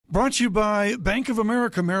Brought to you by Bank of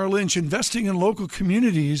America Merrill Lynch, investing in local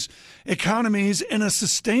communities, economies, and a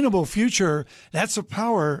sustainable future. That's the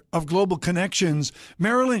power of global connections.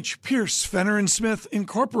 Merrill Lynch, Pierce, Fenner & Smith,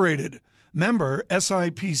 Incorporated. Member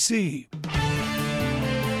SIPC.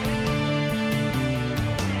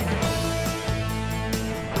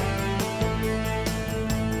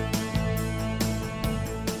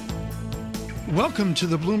 Welcome to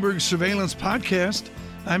the Bloomberg Surveillance Podcast.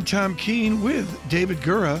 I'm Tom Keene with David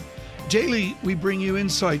Gura. Daily, we bring you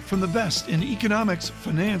insight from the best in economics,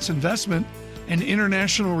 finance, investment, and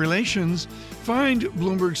international relations. Find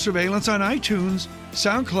Bloomberg Surveillance on iTunes,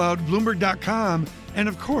 SoundCloud, Bloomberg.com, and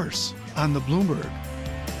of course, on the Bloomberg.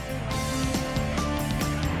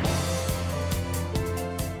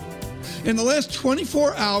 In the last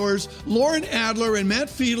 24 hours, Lauren Adler and Matt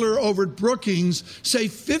Fiedler over at Brookings say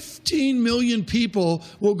 15 million people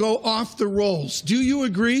will go off the rolls. Do you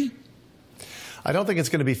agree? I don't think it's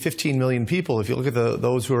going to be 15 million people. If you look at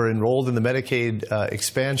those who are enrolled in the Medicaid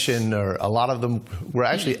expansion, or a lot of them were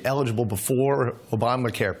actually eligible before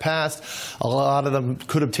Obamacare passed. A lot of them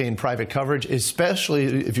could obtain private coverage, especially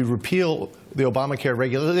if you repeal the Obamacare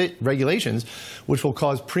regulations, which will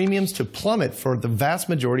cause premiums to plummet for the vast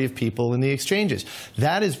majority of people in the exchanges.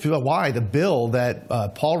 That is why the bill that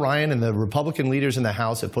Paul Ryan and the Republican leaders in the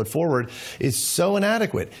House have put forward is so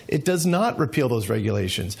inadequate. It does not repeal those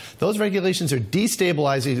regulations. Those regulations are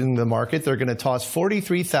destabilizing the market. They're going to toss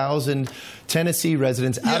 43,000 Tennessee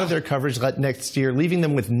residents out of their coverage next year, leaving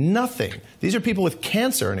them with nothing. These are people with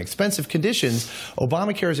cancer and expensive conditions.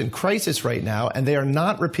 Obamacare is in crisis right now, and they are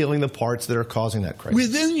not repealing the parts that are causing that crisis.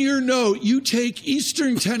 Within your note, you take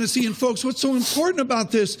Eastern Tennessee, and folks, what's so important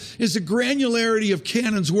about this is the granularity of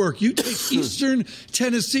Cannon's work. You take Eastern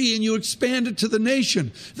Tennessee and you expand it to the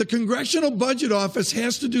nation. The Congressional Budget Office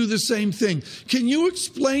has to do the same thing. Can you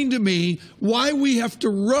explain to me why we have to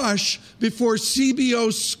rush before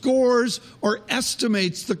CBO scores or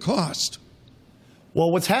estimates the cost? Well,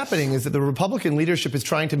 what's happening is that the Republican leadership is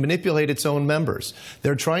trying to manipulate its own members.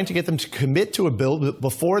 They're trying to get them to commit to a bill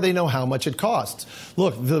before they know how much it costs.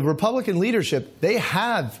 Look, the Republican leadership, they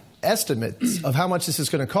have estimates of how much this is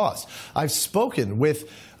going to cost. I've spoken with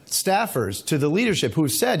staffers to the leadership who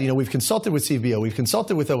have said, we've consulted with CBO, we've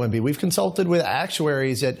consulted with OMB, we've consulted with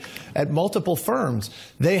actuaries at multiple firms.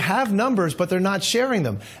 They have numbers, but they're not sharing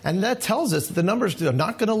them. And that tells us that the numbers are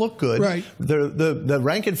not going to look good. Right. The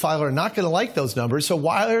rank and file are not going to like those numbers. So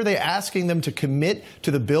why are they asking them to commit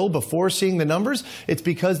to the bill before seeing the numbers? It's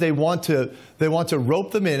because they want to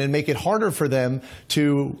rope them in and make it harder for them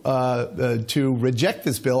to reject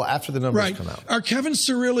this bill after the numbers come out. Our Kevin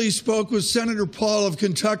Cirilli spoke with Senator Paul of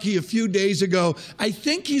Kentucky a few days ago. I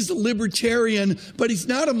think he's a libertarian, but he's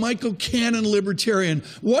not a Michael Cannon libertarian.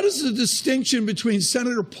 What is the distinction between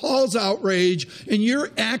Senator Paul's outrage and your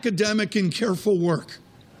academic and careful work?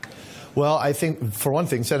 Well, I think, for one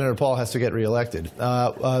thing, Senator Paul has to get reelected.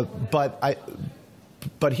 But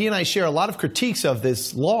he and I share a lot of critiques of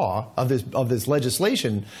this law, of this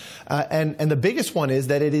legislation, and the biggest one is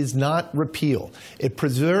that it is not repeal. It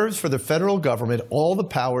preserves for the federal government all the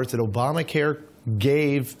powers that Obamacare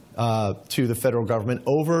gave to the federal government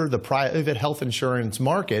over the private health insurance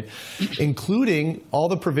market, including all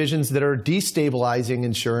the provisions that are destabilizing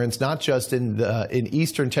insurance, not just in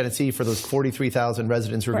Eastern Tennessee for those 43,000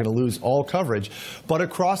 residents who are going to lose all coverage, but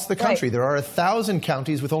across the country. There are 1,000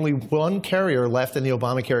 counties with only one carrier left in the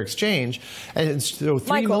Obamacare exchange, and so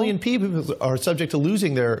 3 million people are subject to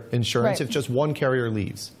losing their insurance if just one carrier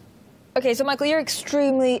leaves. Okay, so Michael, you're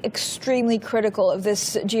extremely, extremely critical of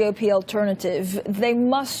this GOP alternative. They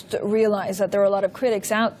must realize that there are a lot of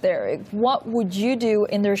critics out there. What would you do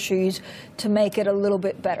in their shoes to make it a little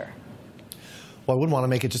bit better? Well, I wouldn't want to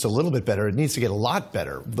make it just a little bit better. It needs to get a lot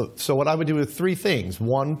better. So what I would do is 3 things.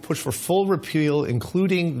 1, push for full repeal,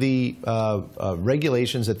 including the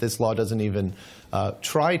regulations that this law doesn't even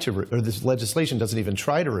or this legislation doesn't even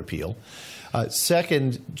try to repeal.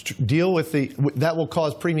 Second, deal with that will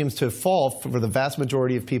cause premiums to fall for the vast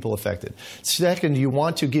majority of people affected. Second, you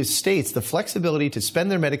want to give states the flexibility to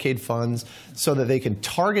spend their Medicaid funds so that they can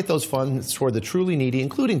target those funds toward the truly needy,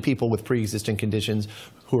 including people with pre-existing conditions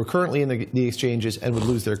who are currently in the exchanges and would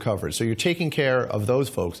lose their coverage. So you're taking care of those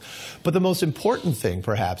folks. But the most important thing,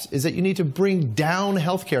 perhaps, is that you need to bring down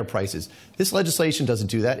health care prices. This legislation doesn't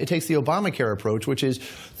do that. It takes the Obamacare approach, which is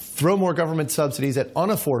throw more government subsidies at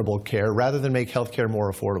unaffordable care rather than make health care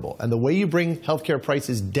more affordable. And the way you bring health care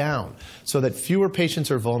prices down so that fewer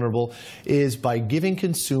patients are vulnerable is by giving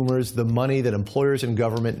consumers the money that employers and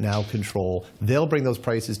government now control. They'll bring those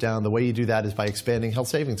prices down. The way you do that is by expanding health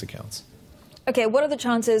savings accounts. Okay, what are the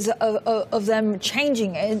chances of them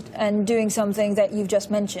changing it and doing something that you've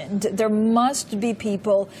just mentioned? There must be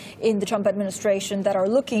people in the Trump administration that are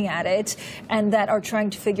looking at it and that are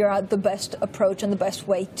trying to figure out the best approach and the best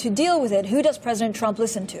way to deal with it. Who does President Trump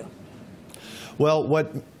listen to? Well,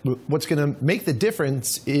 what's going to make the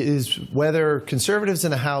difference is whether conservatives in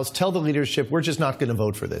the House tell the leadership, we're just not going to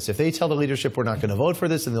vote for this. If they tell the leadership we're not going to vote for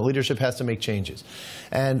this, then the leadership has to make changes.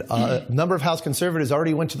 And a number of House conservatives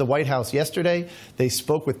already went to the White House yesterday. They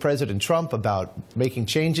spoke with President Trump about making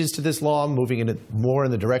changes to this law, moving it more in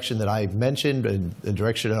the direction that I mentioned, in the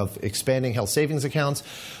direction of expanding health savings accounts.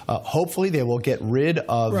 Hopefully they will get rid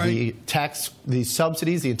of the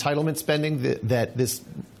subsidies, the entitlement spending that this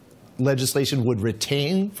legislation would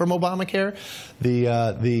retain from Obamacare,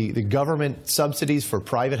 the government subsidies for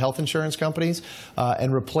private health insurance companies,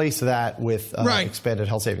 and replace that with expanded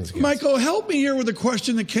health savings accounts. Michael, help me here with a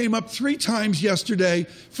question that came up 3 times yesterday.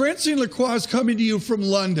 Francine Lacroix is coming to you from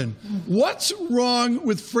London. What's wrong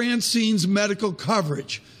with Francine's medical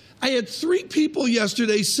coverage? I had 3 people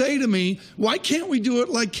yesterday say to me, why can't we do it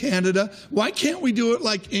like Canada? Why can't we do it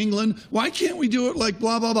like England? Why can't we do it like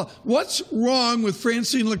blah, blah, blah? What's wrong with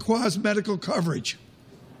Francine Lacroix's medical coverage?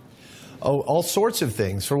 Oh, all sorts of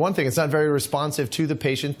things. For one thing, it's not very responsive to the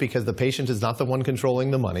patient because the patient is not the one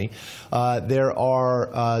controlling the money. There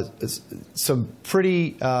are some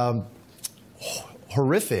pretty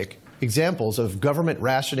horrific examples of government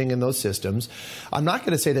rationing in those systems. I'm not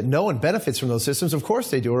going to say that no one benefits from those systems. Of course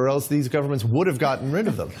they do, or else these governments would have gotten rid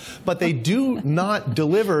of them. But they do not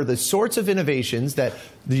deliver the sorts of innovations that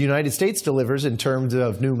the United States delivers in terms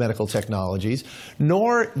of new medical technologies,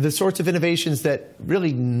 nor the sorts of innovations that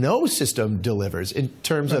really no system delivers in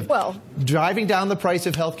terms of driving down the price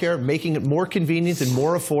of healthcare, making it more convenient and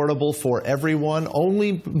more affordable for everyone.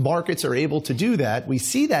 Only markets are able to do that. We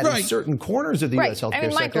see that in certain corners of the U.S.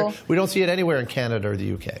 healthcare sector. Michael, we don't see it anywhere in Canada or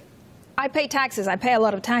the UK. I pay taxes. I pay a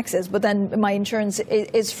lot of taxes, but then my insurance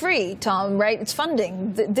is free, Tom, right? It's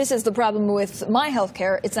funding. This is the problem with my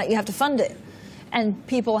healthcare. It's that you have to fund it. And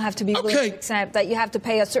people have to be willing to accept that you have to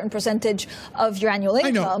pay a certain percentage of your annual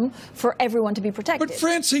income for everyone to be protected. But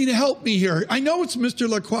Francine, help me here. I know it's Mr.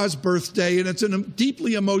 Lacroix's birthday, and it's a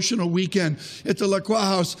deeply emotional weekend at the Lacroix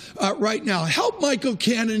House right now. Help Michael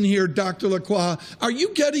Cannon here, Dr. Lacroix. Are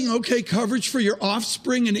you getting okay coverage for your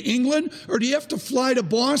offspring in England, or do you have to fly to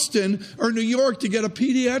Boston or New York to get a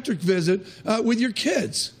pediatric visit with your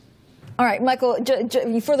kids? All right, Michael,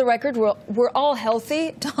 for the record, we're all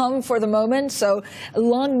healthy, Tom, for the moment, so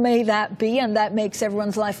long may that be, and that makes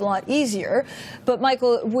everyone's life a lot easier. But,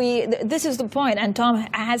 Michael, this is the point, and Tom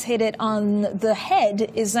has hit it on the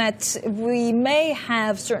head, is that we may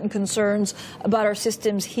have certain concerns about our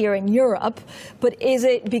systems here in Europe, but is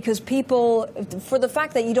it because people, for the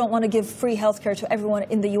fact that you don't want to give free health care to everyone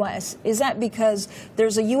in the U.S., is that because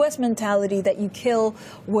there's a U.S. mentality that you kill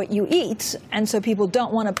what you eat, and so people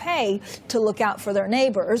don't want to pay to look out for their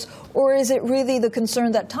neighbors? Or is it really the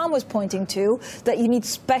concern that Tom was pointing to, that you need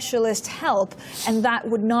specialist help, and that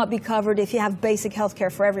would not be covered if you have basic health care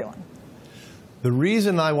for everyone? The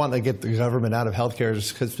reason I want to get the government out of healthcare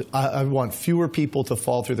is because I want fewer people to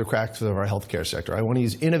fall through the cracks of our healthcare sector. I want to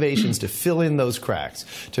use innovations to fill in those cracks,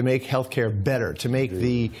 to make healthcare better, to make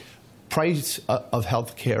the price of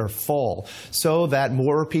health care fall so that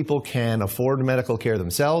more people can afford medical care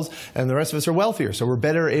themselves and the rest of us are wealthier. So we're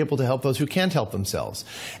better able to help those who can't help themselves.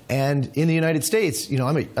 And in the United States, you know,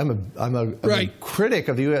 I'm a critic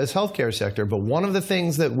of the U.S. healthcare sector, but one of the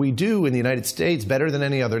things that we do in the United States better than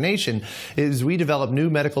any other nation is we develop new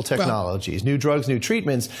medical technologies, new drugs, new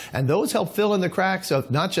treatments, and those help fill in the cracks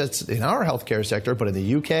of not just in our healthcare sector, but in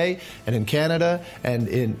the UK and in Canada and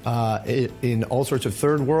in all sorts of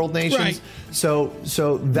third world nations. So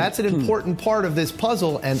that's an important part of this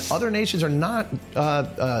puzzle, and other nations are not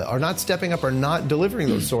stepping up, are not delivering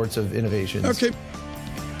those sorts of innovations. Okay.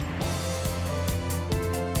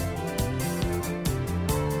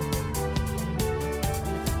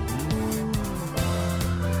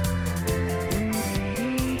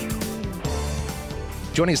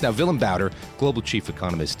 Joining us now, Willem Bouter, Global Chief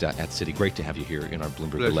Economist at Citi. Great to have you here in our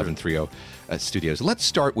Bloomberg 1130 studios. Let's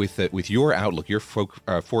start with your outlook, your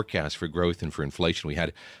forecast for growth and for inflation. We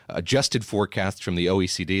had adjusted forecasts from the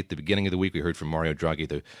OECD at the beginning of the week. We heard from Mario Draghi,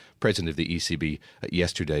 the president of the ECB,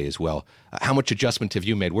 yesterday as well. How much adjustment have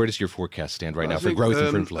you made? Where does your forecast stand right now for growth and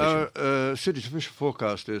for inflation? Citi's official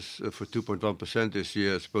forecast is for 2.1% this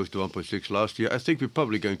year as opposed to 1.6% last year. I think we're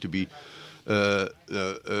probably going to be on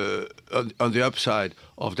the upside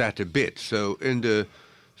of that a bit. So in the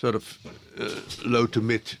sort of low to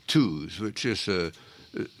mid 2s, which is A,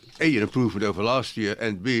 an improvement over last year,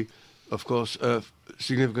 and B, of course,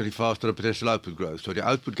 significantly faster than potential output growth. So the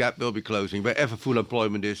output gap will be closing. Wherever full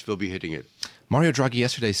employment is, we'll be hitting it. Mario Draghi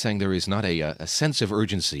yesterday saying there is not a sense of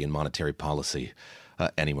urgency in monetary policy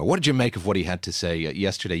anymore. What did you make of what he had to say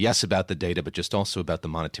yesterday? Yes, about the data, but just also about the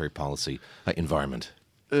monetary policy environment.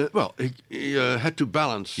 Well, he had to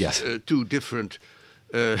balance two different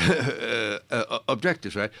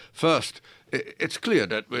objectives, right? First, it's clear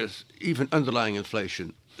that with even underlying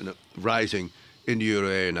inflation rising in the euro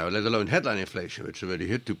area now, let alone headline inflation, which already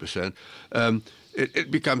hit 2%, it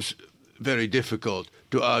becomes very difficult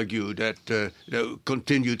to argue that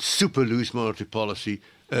continued super loose monetary policy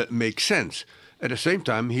makes sense. At the same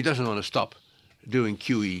time, he doesn't want to stop doing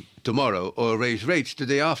QE tomorrow or raise rates the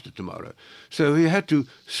day after tomorrow. So he had to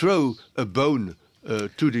throw a bone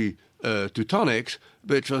to the Teutonics,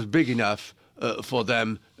 which was big enough for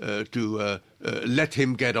them to let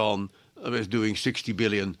him get on with doing 60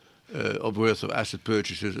 billion of worth of asset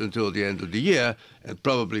purchases until the end of the year, and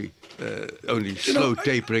probably only slow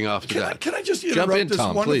tapering after that. Can I just interrupt this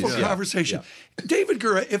Tom, wonderful please. conversation? Yeah. David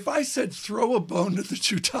Gura, if I said throw a bone to the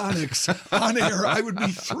Teutonics on air, I would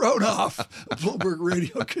be thrown off Bloomberg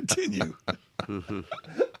Radio. Continue.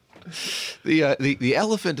 The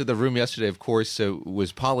elephant in the room yesterday, of course,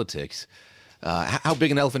 was politics. How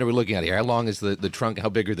big an elephant are we looking at here? How long is the trunk? How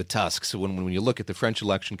big are the tusks? When you look at the French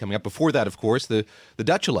election coming up, before that, of course, the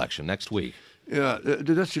Dutch election next week. Yeah,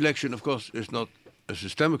 the Dutch election, of course, is not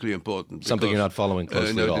systemically important. Something you're not following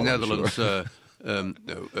closely at all. The Netherlands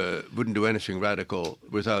wouldn't do anything radical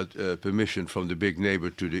without permission from the big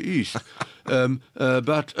neighbor to the east.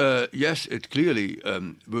 But yes, it clearly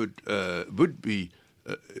would be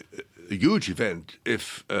a huge event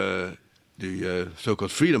if the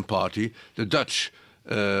so-called Freedom Party, the Dutch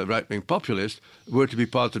right-wing populist, were to be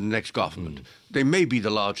part of the next government. They may be the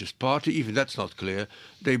largest party, even that's not clear.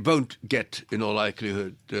 They won't get, in all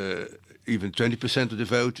likelihood, even 20% of the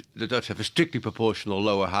vote. The Dutch have a strictly proportional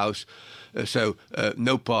lower house, so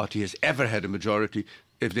no party has ever had a majority.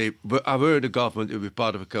 If they were the government, it would be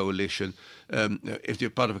part of a coalition. If they're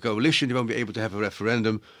part of a coalition, they won't be able to have a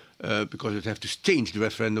referendum, because they'd have to change the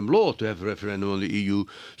referendum law to have a referendum on the EU.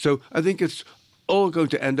 So I think it's all going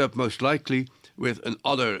to end up most likely with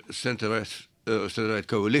another centre-right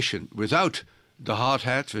coalition without the hard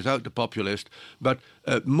hats, without the populist, but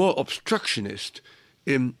more obstructionist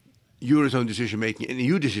in Eurozone decision-making and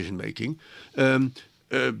EU decision-making,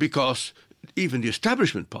 because even the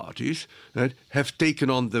establishment parties have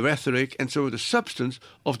taken on the rhetoric and so the substance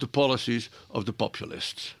of the policies of the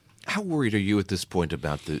populists. How worried are you at this point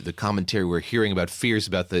about the commentary we're hearing about fears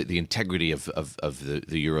about the integrity of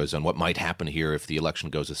the Eurozone, what might happen here if the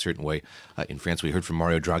election goes a certain way? In France, we heard from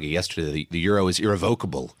Mario Draghi yesterday, the euro is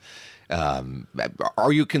irrevocable.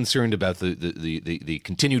 Are you concerned about the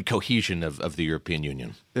continued cohesion of the European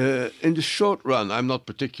Union? In the short run, I'm not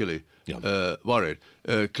particularly worried.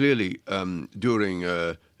 Clearly, during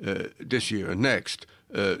this year and next,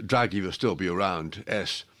 Draghi will still be around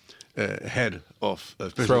as head of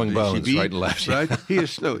throwing bones ECB, right and left. Right?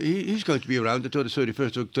 He's going to be around until the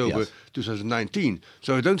 31st of October 2019.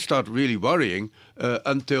 So I don't start really worrying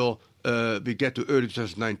until we get to early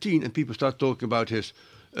 2019 and people start talking about his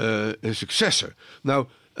successor. Now,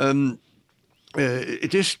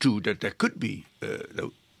 it is true that there could be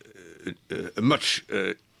a much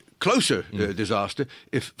closer disaster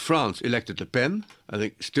if France elected Le Pen. I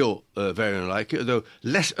think still very unlikely, although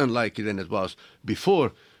less unlikely than it was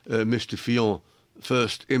before Mr. Fillon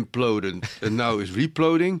first imploded and now is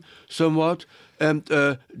reploding somewhat. And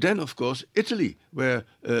then, of course, Italy, where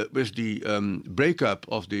with the breakup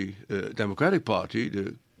of the Democratic Party,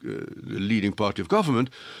 the leading party of government,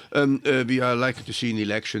 we are likely to see an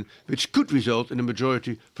election which could result in a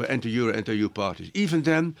majority for anti-Euro, anti-EU parties. Even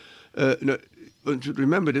then, one should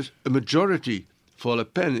remember this, a majority for Le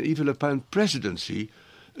Pen, even Le Pen presidency,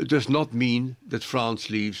 does not mean that France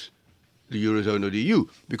leaves the Eurozone or the EU,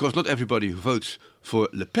 because not everybody who votes for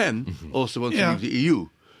Le Pen also wants to leave the EU.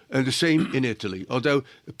 And the same in Italy, although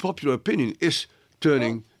popular opinion is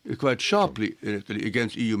turning quite sharply in Italy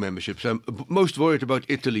against EU membership. So I'm most worried about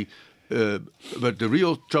Italy, but the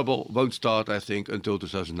real trouble won't start, I think, until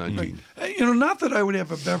 2019. Right. Not that I would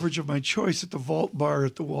have a beverage of my choice at the Vault Bar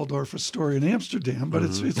at the Waldorf Astoria in Amsterdam, but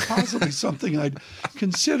it's possibly something I'd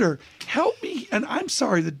consider. Help me, and I'm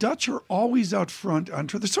sorry, the Dutch are always out front on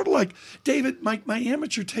Twitter. They're sort of like, David, my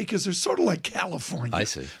amateur take is they're sort of like California. I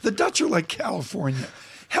see. The Dutch are like California.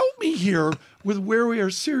 Help me here with where we are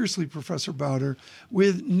seriously, Professor Bauder,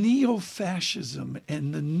 with neo-fascism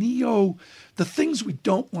and the things we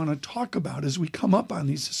don't want to talk about as we come up on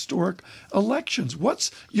these historic elections.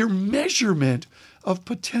 What's your measurement of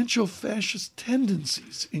potential fascist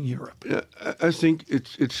tendencies in Europe? Yeah, I think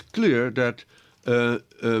it's clear that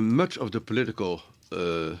much of the political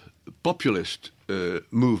populist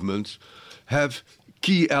movements have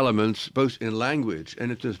key elements, both in language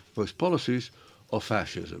and in both policies, of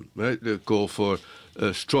fascism. Right? The call for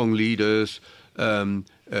strong leaders,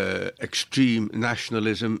 extreme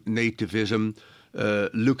nationalism, nativism,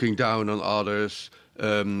 looking down on others,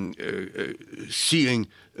 seeing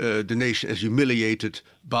the nation as humiliated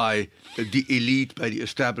by the elite, by the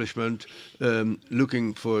establishment,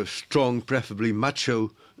 looking for strong, preferably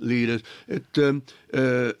macho leaders.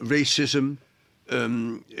 Racism,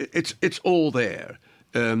 it's all there.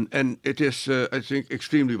 And it is, I think,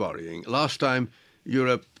 extremely worrying. Last time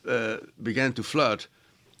Europe began to flirt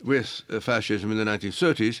with fascism in the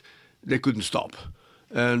 1930s, they couldn't stop.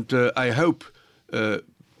 And I hope,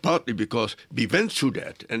 partly because we went through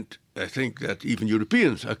that, and I think that even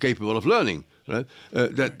Europeans are capable of learning, right?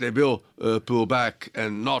 That they will pull back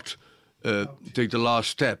and not take the last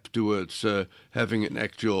step towards having an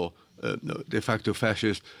actual de facto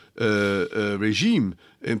fascist regime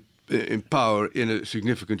in power in a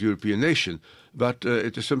significant European nation. But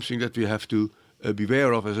it is something that we have to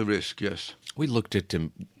beware of as a risk, yes. We looked at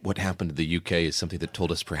what happened in the UK as something that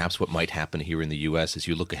told us perhaps what might happen here in the U.S. As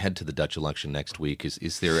you look ahead to the Dutch election next week,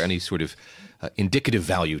 is there any sort of indicative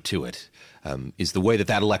value to it? Is the way that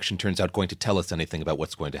election turns out going to tell us anything about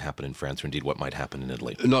what's going to happen in France, or indeed what might happen in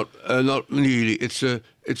Italy? Not really.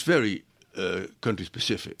 It's very country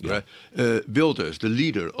specific, right? Wilders, the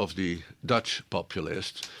leader of the Dutch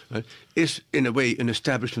populists, right, is in a way an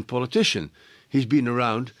establishment politician. He's been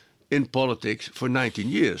around in politics for 19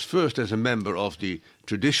 years, first as a member of the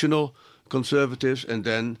traditional conservatives, and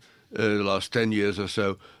then the last 10 years or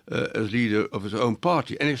so as leader of his own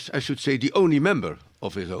party. And I should say the only member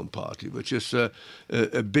of his own party, which is a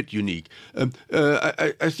bit unique.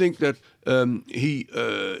 I think that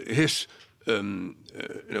his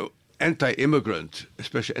anti-immigrant,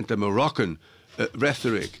 especially anti-Moroccan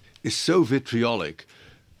rhetoric is so vitriolic,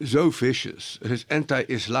 so vicious. His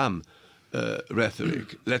anti-Islam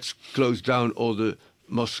rhetoric, let's close down all the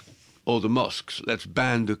mosques, let's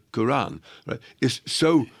ban the Quran, right, is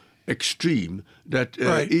so extreme that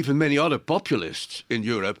even many other populists in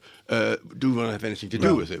Europe do not have anything to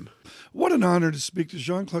do with him. What an honor to speak to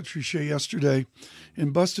Jean-Claude Trichet yesterday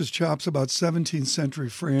and bust his chops about 17th century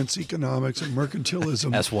France economics and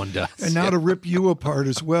mercantilism. As one does. And now to rip you apart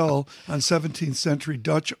as well on 17th century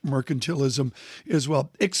Dutch mercantilism as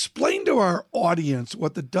well. Explain to our audience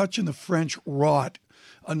what the Dutch and the French wrought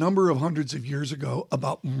a number of hundreds of years ago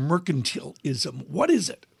about mercantilism. What is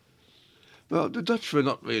it? Well, the Dutch were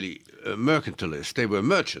not really mercantilists. They were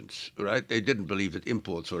merchants, right? They didn't believe that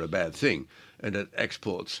imports were a bad thing and that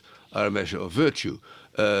exports are a measure of virtue.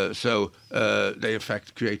 So they, in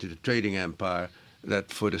fact, created a trading empire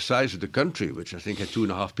that, for the size of the country, which I think had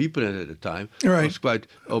 2.5 people in it at the time, was quite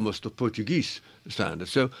almost of Portuguese standard.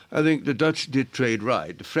 So I think the Dutch did trade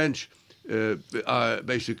right. The French are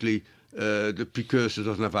basically the precursors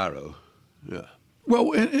of Navarro. Yeah.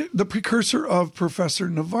 Well, the precursor of Professor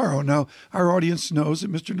Navarro. Now, our audience knows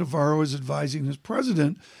that Mr. Navarro is advising his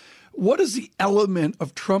president. What is the element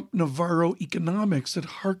of Trump-Navarro economics that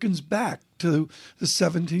harkens back to the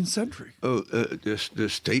 17th century? Oh, the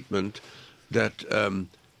statement that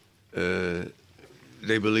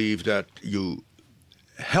they believe that you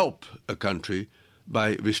help a country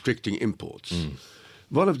by restricting imports.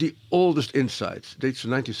 One of the oldest insights dates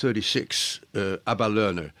from 1936, Abba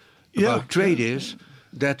Lerner, about trade is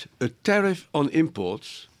that a tariff on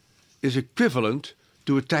imports is equivalent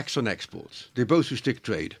to a tax on exports. They both restrict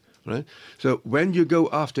trade, right? So when you go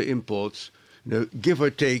after imports, give or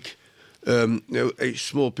take a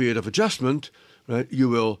small period of adjustment, right, you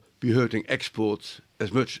will be hurting exports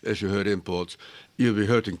as much as you hurt imports. You'll be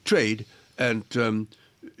hurting trade, and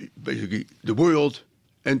basically the world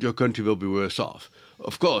and your country will be worse off.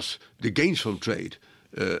 Of course, the gains from trade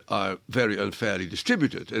are very unfairly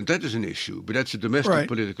distributed, and that is an issue. But that's a domestic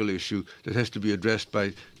political issue that has to be addressed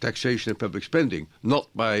by taxation and public spending, not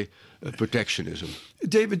by protectionism.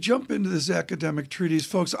 David, jump into this academic treatise.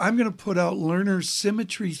 Folks, I'm going to put out Lerner's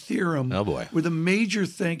symmetry theorem with a major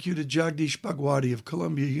thank you to Jagdish Bhagwati of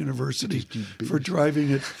Columbia University for driving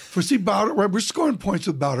it. Bauder, we're scoring points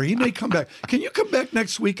with Bauder. He may come back. Can you come back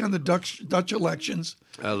next week on the Dutch elections?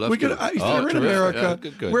 I love to. If you're in America,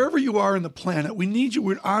 good. wherever you are on the planet, we need you.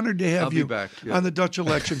 We're honored to have you back, yeah. on the Dutch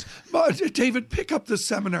elections. But David, pick up the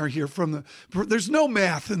seminar here there's no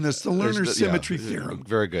math in this, the Lerner symmetry theorem.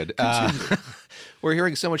 Very good. We're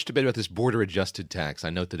hearing so much debate about this border-adjusted tax.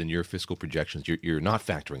 I note that in your fiscal projections, you're not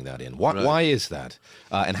factoring that in. Why is that?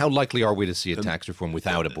 And how likely are we to see a tax reform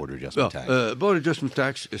without a border adjustment tax? Border adjustment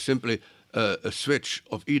tax is simply a switch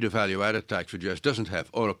of either value-added tax, which the US doesn't have,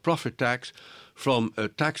 or a profit tax from a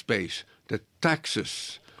tax base that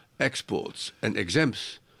taxes exports and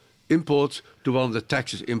exempts imports to one that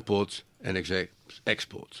taxes imports and exempts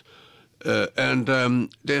exports.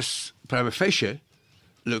 This prima facie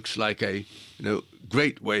looks like a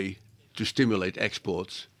great way to stimulate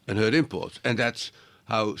exports and hurt imports. And that's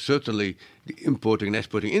how certainly the importing and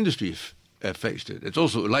exporting industry faced it. It's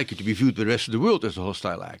also likely to be viewed by the rest of the world as a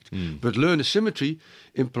hostile act. But Lerner symmetry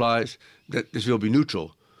implies that this will be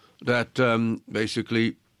neutral, that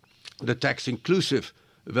basically the tax-inclusive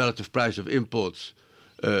relative price of imports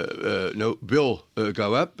will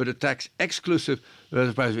go up, but the tax-exclusive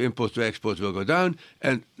relative price of imports to exports will go down,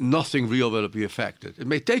 and nothing real will be affected. It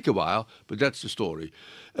may take a while, but that's the story.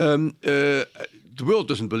 The world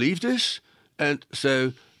doesn't believe this, and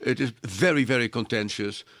so it is very, very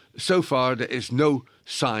contentious. So far, there is no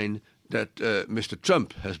sign that Mr.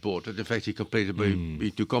 Trump has bought it. In fact, he complained about it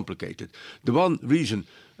being too complicated. The one reason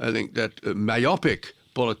I think that myopic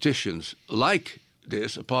politicians like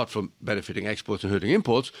this, apart from benefiting exports and hurting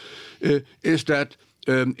imports, is that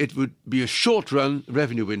it would be a short-run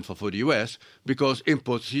revenue windfall for the US because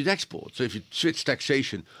imports exceed exports. So if you switch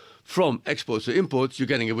taxation from exports to imports, you're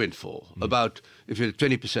getting a windfall. About, if you have a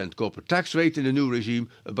 20% corporate tax rate in the new regime,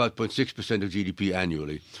 about 0.6% of GDP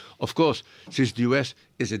annually. Of course, since the US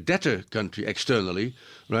is a debtor country externally,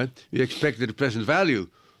 right, we expect that the present value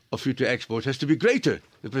of future exports has to be greater than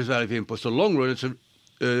the present value of imports. So long run, it's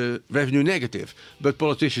a revenue negative. But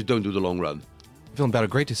politicians don't do the long run. Willem Bouter,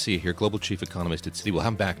 great to see you here, Global Chief Economist at Citi. We'll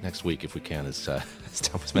have him back next week if we can, as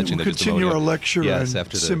Tom was mentioning. We'll continue our lecture on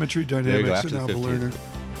symmetry dynamics and Alva Lerner.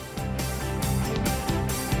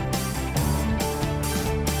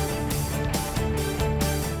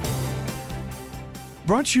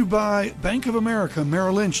 Brought to you by Bank of America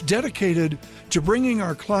Merrill Lynch, dedicated to bringing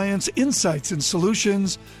our clients insights and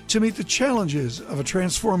solutions to meet the challenges of a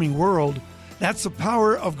transforming world. That's the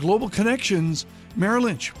power of global connections. Merrill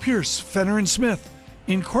Lynch, Pierce, Fenner & Smith,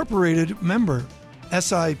 Incorporated, member,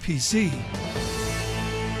 SIPC.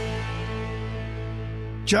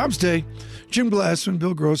 Jobs Day, Jim Glassman,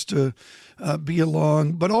 Bill Gross to be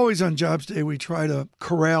along, but always on Jobs Day we try to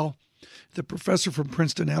corral the professor from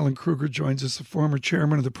Princeton, Alan Krueger, joins us, the former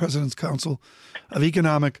chairman of the President's Council of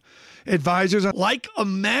Economic Advisors. Like a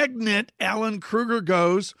magnet, Alan Krueger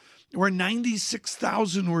goes where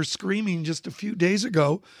 96,000 were screaming just a few days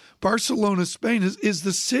ago. Barcelona, Spain. Is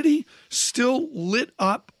the city still lit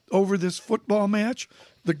up over this football match?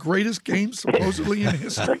 The greatest game supposedly in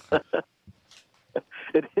history?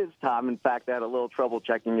 It is, Tom. In fact, I had a little trouble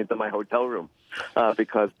checking into my hotel room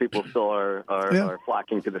because people still are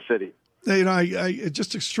flocking to the city. It's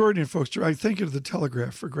just extraordinary, folks. I thank you to the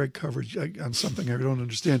Telegraph for great coverage on something I don't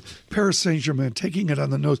understand. Paris Saint-Germain, taking it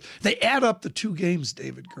on the nose. They add up the two games,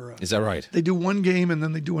 David Gura. Is that right? They do one game and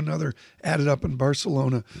then they do another, added up in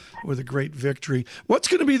Barcelona with a great victory. What's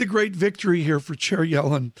going to be the great victory here for Chair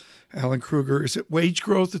Yellen, Alan Krueger? Is it wage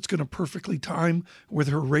growth that's going to perfectly time with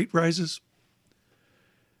her rate rises?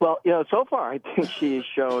 Well, so far I think she's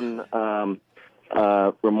shown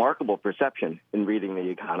remarkable perception in reading the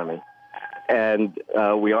economy. And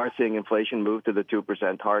we are seeing inflation move to the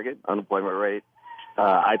 2% target. Unemployment rate,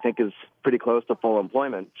 I think, is pretty close to full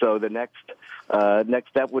employment. So the next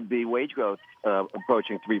step would be wage growth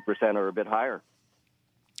approaching 3% or a bit higher.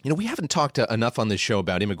 We haven't talked enough on this show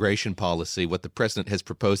about immigration policy, what the president has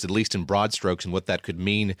proposed, at least in broad strokes, and what that could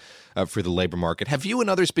mean for the labor market. Have you and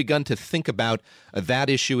others begun to think about that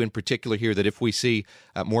issue in particular here, that if we see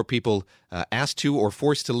more people asked to or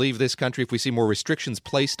forced to leave this country, if we see more restrictions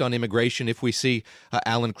placed on immigration, if we see,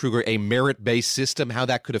 Alan Krueger, a merit-based system, how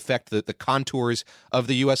that could affect the contours of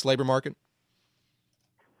the U.S. labor market?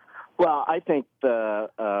 Well, I think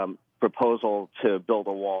the proposal to build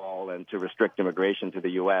a wall and to restrict immigration to the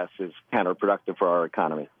U.S. is counterproductive for our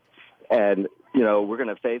economy. And, we're going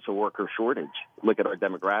to face a worker shortage. Look at our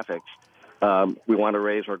demographics. We want to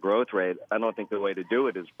raise our growth rate. I don't think the way to do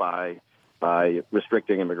it is by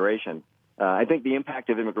restricting immigration. I think the impact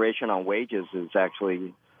of immigration on wages is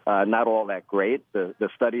actually not all that great. The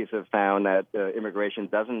studies have found that immigration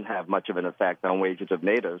doesn't have much of an effect on wages of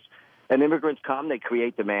natives. And immigrants come, they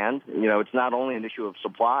create demand. It's not only an issue of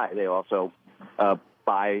supply. They also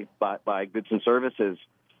buy goods and services.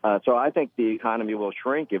 So I think the economy will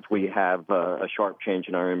shrink if we have a sharp change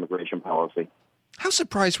in our immigration policy. How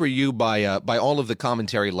surprised were you by all of the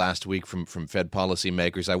commentary last week from Fed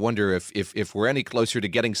policymakers? I wonder if we're any closer to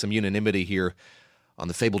getting some unanimity here on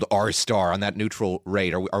the fabled R-star, on that neutral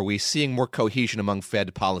rate. Are we seeing more cohesion among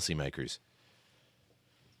Fed policymakers?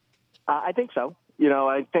 I think so.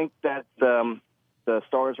 I think that the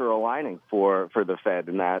stars are aligning for the Fed,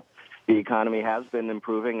 and that the economy has been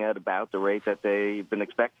improving at about the rate that they've been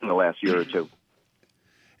expecting the last year or two.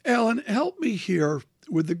 Alan, help me here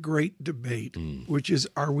with the great debate, which is,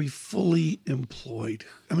 are we fully employed?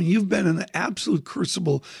 I mean, you've been in the absolute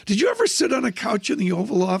crucible. Did you ever sit on a couch in the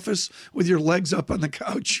Oval Office with your legs up on the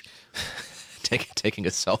couch? Taking a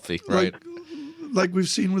selfie, right? Like we've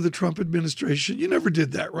seen with the Trump administration. You never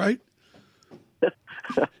did that, right?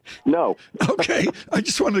 No. Okay. I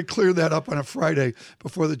just wanted to clear that up on a Friday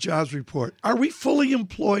before the jobs report. Are we fully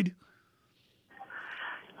employed?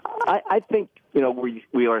 I think,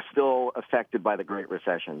 we are still affected by the Great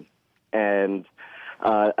Recession. And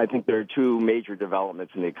I think there are two major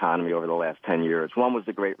developments in the economy over the last 10 years. One was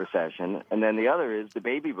the Great Recession, and then the other is the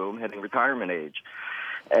baby boom hitting retirement age.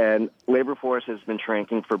 And labor force has been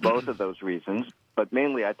shrinking for both of those reasons, but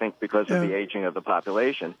mainly, I think, because of the aging of the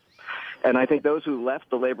population. And I think those who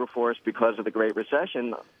left the labor force because of the Great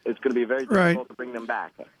Recession, it's going to be very difficult to bring them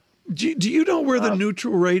back. Do you know where the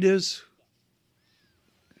neutral rate is?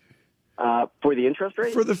 For the interest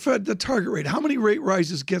rate? For the Fed, the target rate. How many rate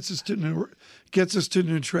rises gets us to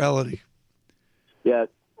neutrality? Yeah.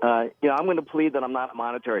 I'm going to plead that I'm not a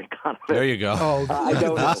monetary economist. There you go. I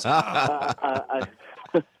don't know.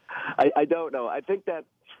 I don't know. I think that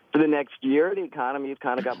for the next year, the economy has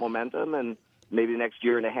kind of got momentum, and maybe the next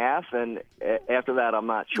year and a half, and after that, I'm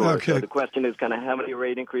not sure. Okay. So the question is kind of how many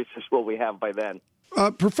rate increases will we have by then?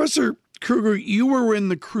 Professor Krueger, you were in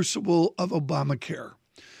the crucible of Obamacare.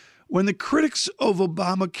 When the critics of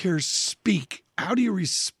Obamacare speak, how do you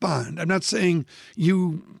respond? I'm not saying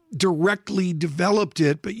you directly developed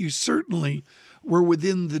it, but you certainly were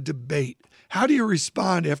within the debate. How do you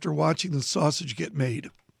respond after watching the sausage get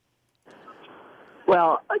made?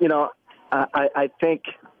 Well, I think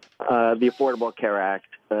the Affordable Care Act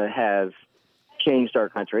has changed our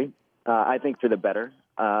country, I think for the better.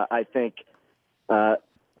 I think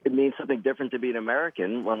it means something different to be an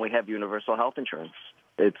American when we have universal health insurance.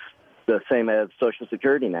 It's the same as Social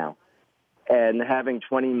Security now. And having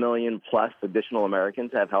 20 million plus additional Americans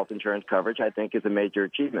have health insurance coverage, I think, is a major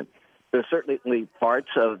achievement. There's certainly parts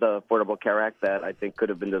of the Affordable Care Act that I think could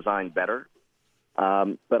have been designed better.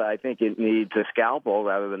 But I think it needs a scalpel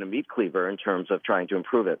rather than a meat cleaver in terms of trying to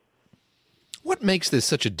improve it. What makes this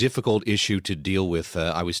such a difficult issue to deal with?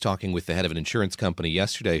 I was talking with the head of an insurance company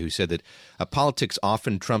yesterday who said that politics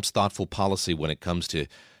often trumps thoughtful policy when it comes to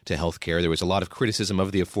health care. There was a lot of criticism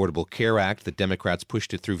of the Affordable Care Act. The Democrats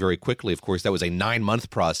pushed it through very quickly. Of course, that was a 9-month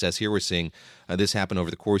process. Here we're seeing this happen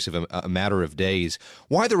over the course of a matter of days.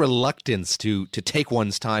 Why the reluctance to take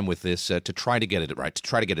one's time with this, to try to get it right, to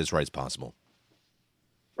try to get it as right as possible?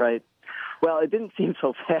 Right. Well, it didn't seem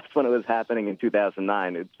so fast when it was happening in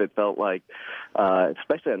 2009. It felt like,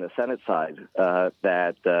 especially on the Senate side,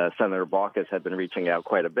 that Senator Baucus had been reaching out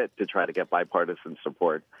quite a bit to try to get bipartisan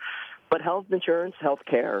support. But health insurance, health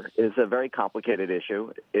care is a very complicated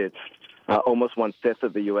issue. It's almost 1/5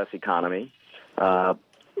 of the U.S. economy.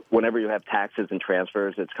 Whenever you have taxes and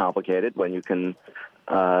transfers, it's complicated. When you can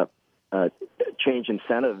change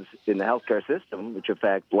incentives in the healthcare system, which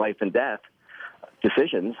affect life and death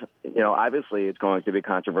decisions, obviously it's going to be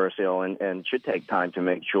controversial and should take time to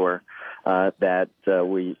make sure that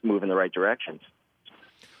we move in the right directions.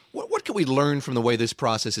 What can we learn from the way this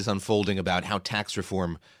process is unfolding about how tax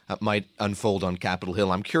reform might unfold on Capitol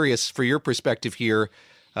Hill? I'm curious, for your perspective here,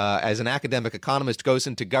 as an academic economist, goes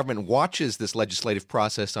into government, watches this legislative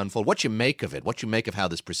process unfold. What you make of it? What you make of how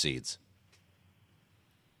this proceeds?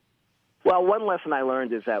 Well, one lesson I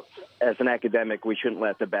learned is that as an academic, we shouldn't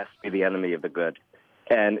let the best be the enemy of the good.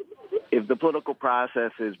 And if the political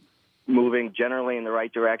process is moving generally in the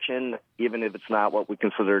right direction, even if it's not what we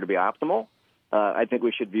consider to be optimal, I think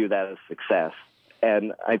we should view that as success.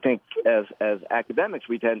 And I think as academics,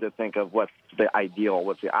 we tend to think of what's the ideal,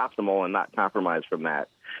 what's the optimal, and not compromise from that.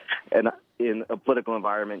 And in a political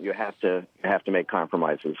environment, you have to make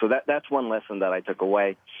compromises. So that's one lesson that I took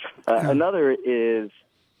away. Another is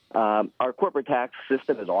our corporate tax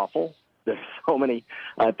system is awful. There's so many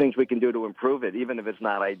things we can do to improve it. Even if it's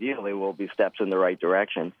not ideal, it will be steps in the right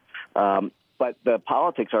direction. But the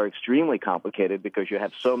politics are extremely complicated because you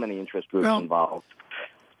have so many interest groups involved.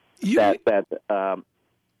 I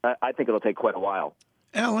think it'll take quite a while.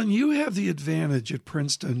 Alan, you have the advantage at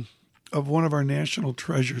Princeton of one of our national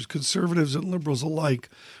treasures. Conservatives and liberals alike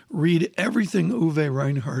read everything Uwe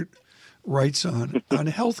Reinhardt writes on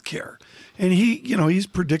health care. And he's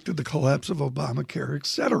predicted the collapse of Obamacare, et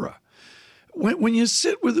cetera. When you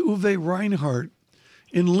sit with Uwe Reinhardt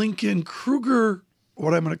and link in Kruger,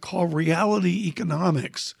 what I'm going to call reality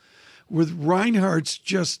economics, with Reinhardt's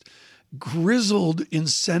just grizzled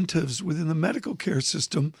incentives within the medical care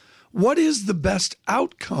system, what is the best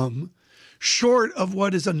outcome short of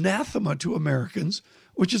what is anathema to Americans,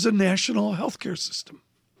 which is a national healthcare system?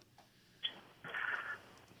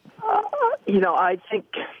 I think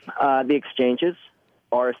the exchanges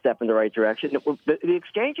are a step in the right direction. The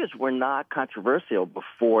exchanges were not controversial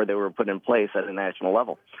before they were put in place at a national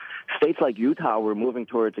level. States like Utah were moving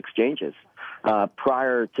towards exchanges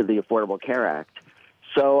prior to the Affordable Care Act.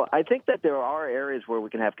 So I think that there are areas where we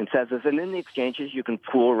can have consensus, and in the exchanges you can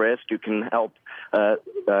pool risk, you can help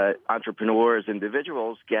entrepreneurs,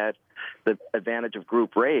 individuals get the advantage of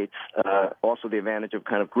group rates, also the advantage of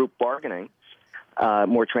kind of group bargaining,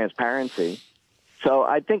 more transparency. So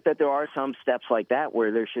I think that there are some steps like that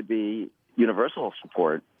where there should be universal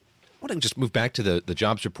support. I want to just move back to the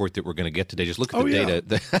jobs report that we're going to get today. Just look at the data.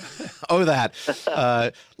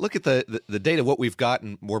 Look at the data, what we've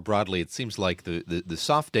gotten more broadly. It seems like the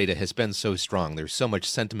soft data has been so strong. There's so much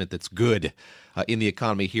sentiment that's good in the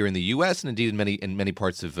economy here in the U.S. and indeed in many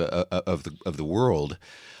parts of the world.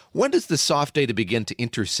 When does the soft data begin to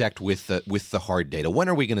intersect with the hard data? When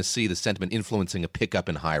are we going to see the sentiment influencing a pickup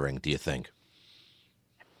in hiring, do you think?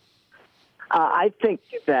 I think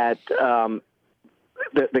that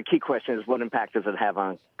the key question is what impact does it have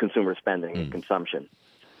on consumer spending and consumption,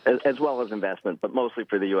 as well as investment, but mostly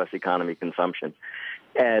for the U.S. economy, consumption.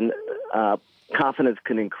 And confidence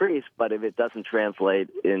can increase, but if it doesn't translate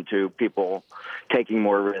into people taking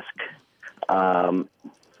more risk,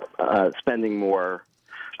 spending more,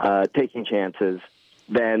 taking chances,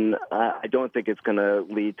 then I don't think it's going to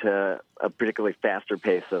lead to a particularly faster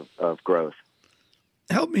pace of growth.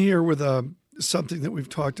 Help me here with something that we've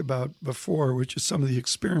talked about before, which is some of the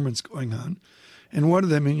experiments going on. And one of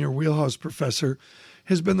them in your wheelhouse, Professor,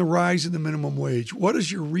 has been the rise in the minimum wage. What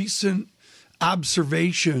is your recent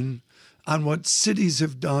observation on what cities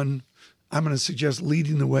have done? I'm going to suggest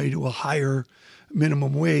leading the way to a higher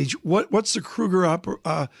minimum wage. What's the Kruger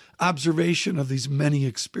observation of these many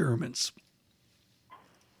experiments?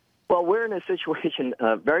 Well, we're in a situation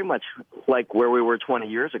very much like where we were 20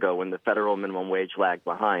 years ago when the federal minimum wage lagged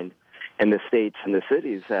behind, and the states and the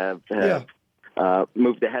cities have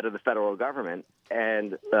moved ahead of the federal government.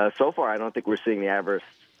 And so far, I don't think we're seeing adverse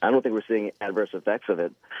effects of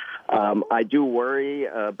it. I do worry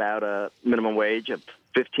about a minimum wage of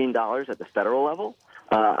 $15 at the federal level.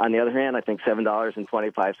 On the other hand, I think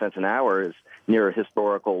 $7.25 an hour is near a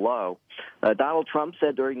historical low. Donald Trump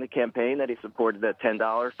said during the campaign that he supported the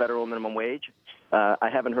 $10 federal minimum wage. I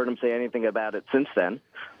haven't heard him say anything about it since then.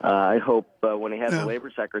 I hope when he has a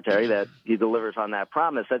labor secretary that he delivers on that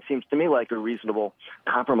promise. That seems to me like a reasonable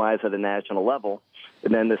compromise at a national level.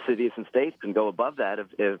 And then the cities and states can go above that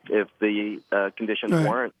if the conditions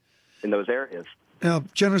warrant in those areas. Al,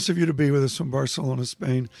 generous of you to be with us from Barcelona,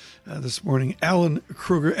 Spain this morning. Alan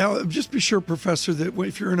Kruger. Al, just be sure, Professor, that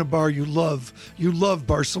if you're in a bar, you love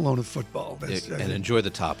Barcelona football. And enjoy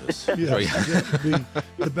the tapas. That would be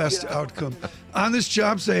the best outcome. On this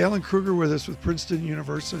Jobs Day, Alan Kruger with us with Princeton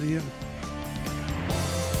University.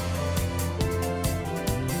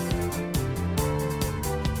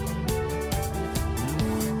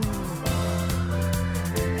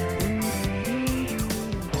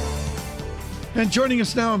 And joining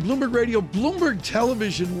us now on Bloomberg Radio, Bloomberg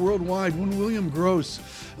Television Worldwide, one William Gross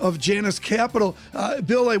of Janus Capital.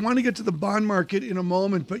 Bill, I want to get to the bond market in a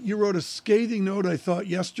moment, but you wrote a scathing note, I thought,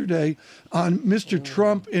 yesterday on Mr.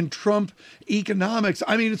 Trump and Trump economics.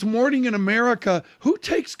 I mean, it's morning in America. Who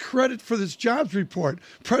takes credit for this jobs report?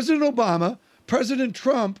 President Obama, President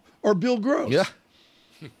Trump, or Bill Gross? Yeah.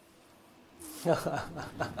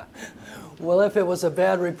 Well, if it was a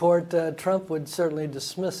bad report, Trump would certainly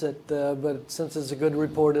dismiss it. But since it's a good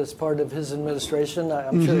report as part of his administration,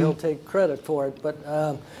 I'm sure he'll take credit for it. But,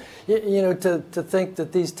 to think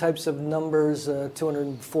that these types of numbers,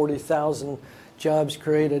 240,000 jobs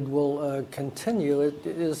created, will continue, it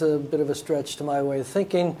is a bit of a stretch to my way of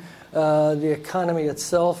thinking. The economy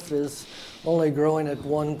itself is only growing at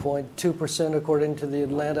 1.2% according to the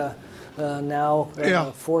Atlanta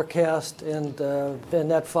forecast, and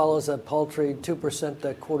that follows a paltry 2%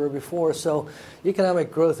 that quarter before. So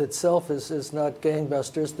economic growth itself is not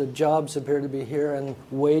gangbusters. The jobs appear to be here, and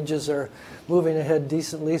wages are moving ahead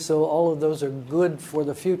decently. So all of those are good for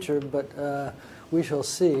the future, but we shall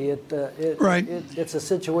see. Right. It's a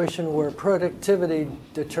situation where productivity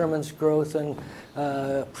determines growth, and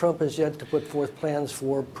Trump has yet to put forth plans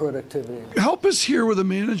for productivity. Help us here with the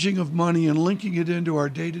managing of money and linking it into our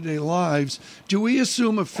day-to-day lives. Do we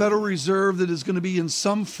assume a Federal Reserve that is going to be in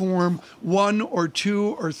some form 1 or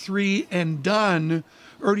 2 or 3 and done?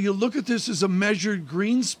 Or do you look at this as a measured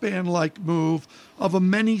Greenspan-like move of a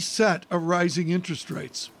mini set of rising interest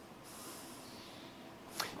rates?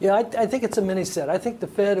 Yeah, I think it's a mini set. I think the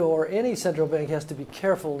Fed or any central bank has to be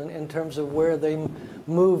careful in terms of where they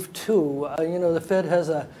move to. The Fed has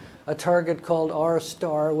a target called R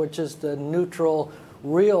star, which is the neutral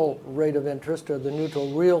real rate of interest, or the neutral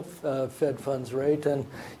real Fed funds rate. And,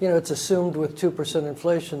 it's assumed with 2%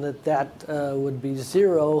 inflation that would be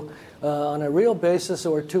 0 on a real basis,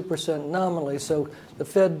 or 2% nominally. So the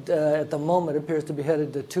Fed at the moment appears to be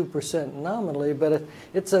headed to 2% nominally, but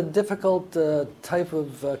it's a difficult type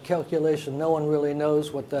of calculation. No one really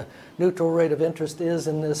knows what the neutral rate of interest is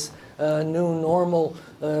in this new normal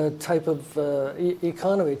type of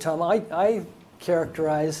economy. Tom, I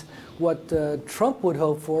characterize what Trump would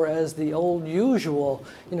hope for as the old usual,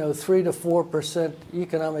 3 to 4%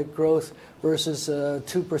 economic growth versus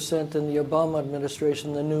 2% in the Obama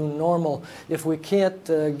administration, the new normal. If we can't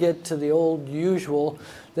get to the old usual,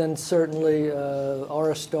 then certainly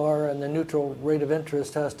R star and the neutral rate of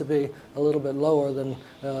interest has to be a little bit lower than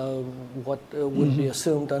what would be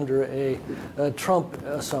assumed under a Trump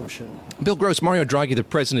assumption. Bill Gross, Mario Draghi, the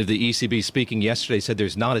president of the ECB, speaking yesterday, said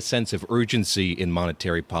there's not a sense of urgency in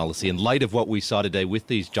monetary policy. In light of what we saw today with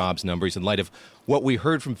these jobs numbers, in light of what we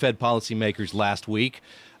heard from Fed policymakers last week,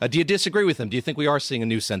 do you disagree with him? Do you think we are seeing a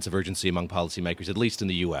new sense of urgency among policymakers, at least in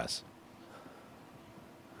the U.S.?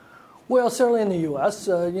 Well, certainly in the U.S.,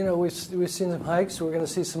 we've seen some hikes. We're going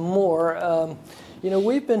to see some more.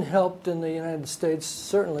 We've been helped in the United States,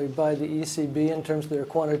 certainly by the ECB in terms of their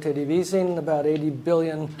quantitative easing, about $80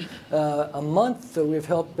 billion a month. We've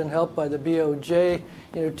been helped by the BOJ,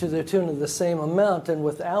 to the tune of the same amount. And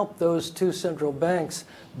without those two central banks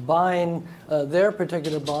buying their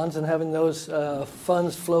particular bonds and having those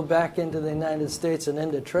funds flow back into the United States and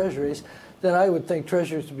into treasuries, then I would think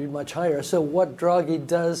treasuries would be much higher. So what Draghi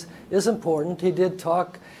does is important. He did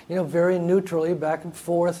talk, very neutrally back and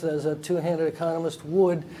forth as a two-handed economist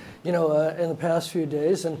would, in the past few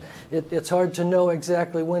days. And it's hard to know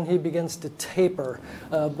exactly when he begins to taper.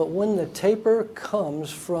 But when the taper comes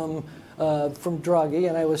from Draghi,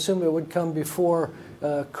 and I would assume it would come before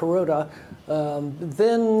Kuroda,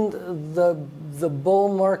 then the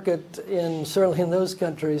bull market certainly in those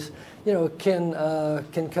countries,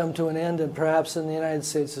 can come to an end, and perhaps in the United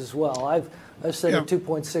States as well. I've set a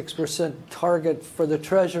 2.6% target for the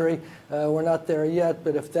Treasury. We're not there yet,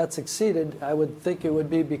 but if that's exceeded, I would think it would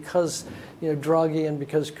be because Draghi and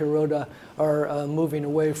because Kuroda are moving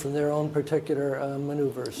away from their own particular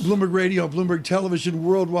maneuvers. Bloomberg Radio, Bloomberg Television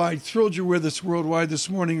worldwide. Thrilled you're with us worldwide this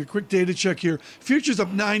morning. A quick data check here. Futures up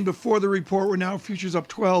 9 before the report. We're now futures up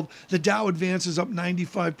 12. The Dow advances up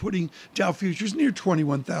 95, putting Dow futures near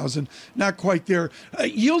 21,000. Not quite there.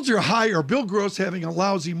 Yields are higher. Bill Gross having a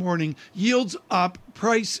lousy morning. Yields up,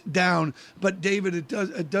 price down. But David,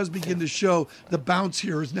 it does begin to show the bounce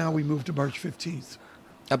here as now we move to March 15th.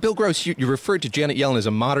 Bill Gross, you referred to Janet Yellen as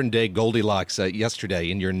a modern-day Goldilocks yesterday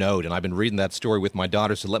in your note, and I've been reading that story with my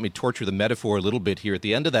daughter, so let me torture the metaphor a little bit here. At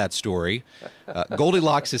the end of that story,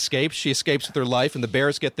 Goldilocks escapes. She escapes with her life, and the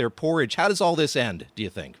bears get their porridge. How does all this end, do you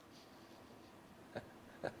think?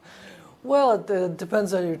 Well, it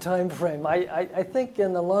depends on your time frame. I think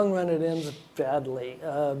in the long run it ends badly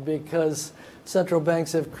because central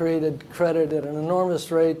banks have created credit at an enormous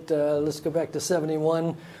rate. Let's go back to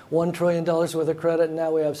 71. $1 trillion worth of credit, and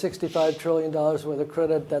now we have $65 trillion worth of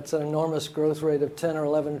credit. That's an enormous growth rate of 10 or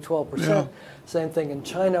 11 or 12%. Yeah. Same thing in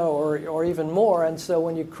China or even more. And so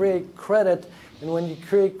when you create credit, and when you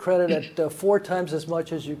create credit at 4 times as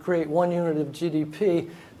much as you create 1 unit of GDP,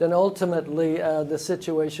 then ultimately the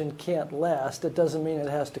situation can't last. It doesn't mean it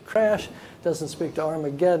has to crash. It doesn't speak to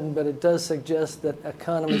Armageddon, but it does suggest that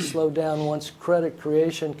economies slow down once credit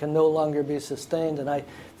creation can no longer be sustained. And I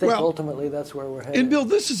think ultimately that's where we're headed. And Bill,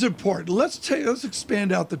 this is important. Let's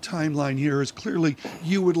expand out the timeline here, as clearly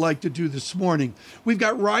you would like to do this morning. We've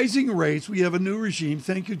got rising rates. We have a new regime.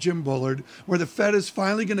 Thank you, Jim Bullard, where the Fed is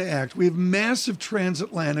finally going to act. We have massive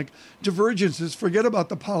transatlantic divergences. Forget about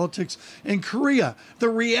the politics in Korea. The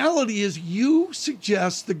reality is you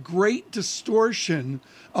suggest the great distortion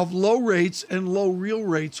of low rates and low real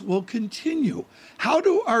rates will continue. How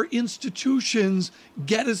do our institutions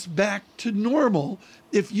get us back to normal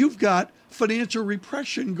if you've got financial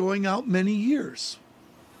repression going out many years?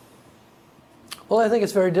 Well, I think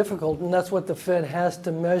it's very difficult, and that's what the Fed has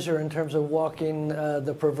to measure in terms of walking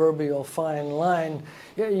the proverbial fine line.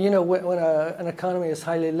 You know, when an economy is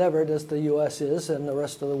highly levered, as the U.S. is and the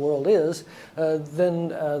rest of the world is, then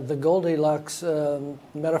the Goldilocks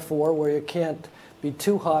metaphor, where you can't be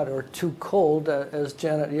too hot or too cold, as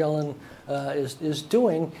Janet Yellen is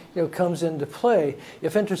doing, comes into play.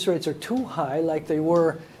 If interest rates are too high, like they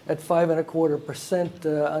were at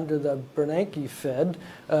 5.25% under the Bernanke Fed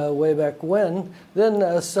way back when, then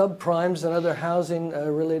subprimes and other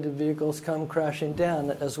housing-related vehicles come crashing down,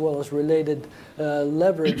 as well as related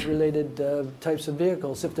leverage-related types of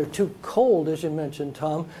vehicles. If they're too cold, as you mentioned,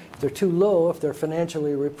 Tom, if they're too low, if they're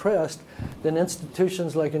financially repressed, then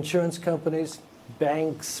institutions like insurance companies,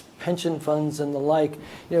 banks, pension funds, and the like,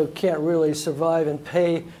 can't really survive and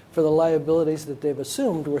pay for the liabilities that they've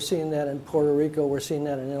assumed. We're seeing that in Puerto Rico, we're seeing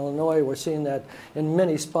that in Illinois, we're seeing that in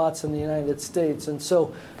many spots in the United States. And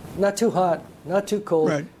so, not too hot, not too cold.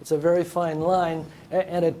 Right. It's a very fine line,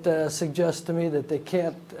 and it suggests to me that they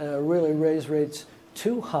can't really raise rates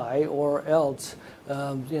too high, or else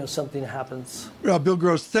something happens. Bill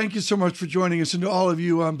Gross, thank you so much for joining us, and to all of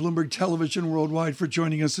you on Bloomberg Television Worldwide for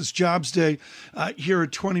joining us this Jobs Day here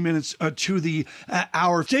at 20 minutes to the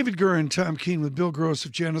hour. David Gurr and Tom Keene with Bill Gross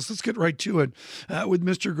of Janus. Let's get right to it with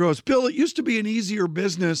Mr. Gross. Bill, it used to be an easier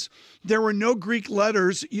business. There were no Greek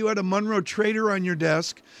letters. You had a Monroe Trader on your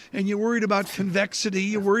desk, and you worried about convexity,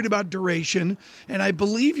 you worried about duration, and I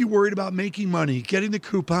believe you worried about making money, getting the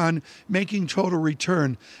coupon, making total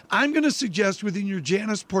return. I'm going to suggest within your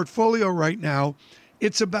Janus portfolio right now,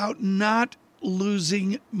 it's about not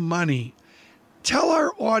losing money. Tell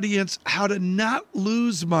our audience how to not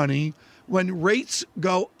lose money when rates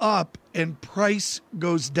go up and price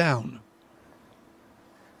goes down.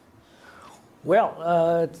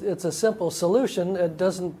 Well, it's a simple solution. It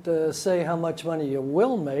doesn't say how much money you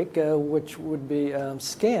will make, which would be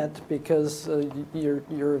scant, because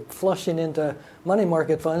you're flushing into money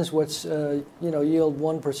market funds, which yield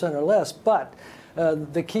 1% or less. But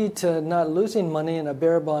the key to not losing money in a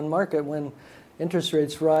bear bond market, when interest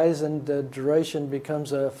rates rise and duration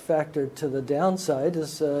becomes a factor to the downside,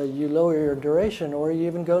 is you lower your duration, or you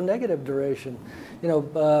even go negative duration.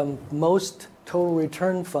 Most total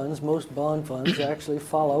return funds, most bond funds, actually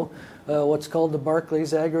follow what's called the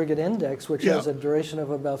Barclays Aggregate Index, which has a duration of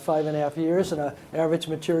about 5.5 years and an average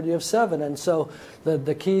maturity of 7. And so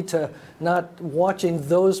the key to not watching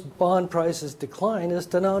those bond prices decline is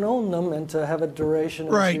to not own them and to have a duration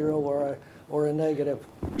of 0 or a negative.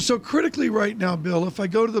 So critically right now, Bill, if I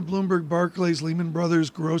go to the Bloomberg Barclays Lehman Brothers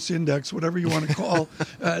Gross Index, whatever you want to call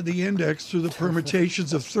the index through the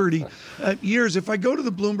permutations of 30 years, if I go to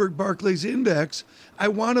the Bloomberg Barclays Index, I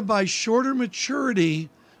want to buy shorter maturity,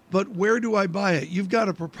 but where do I buy it? You've got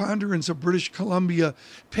a preponderance of British Columbia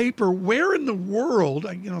paper. Where in the world,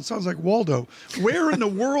 it sounds like Waldo, where in the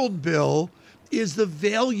world, Bill, is the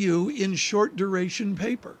value in short duration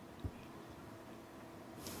paper?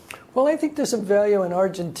 Well, I think there's some value in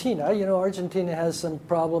Argentina. Argentina has some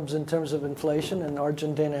problems in terms of inflation, and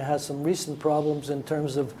Argentina has some recent problems in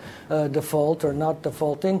terms of default or not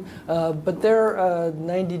defaulting. But their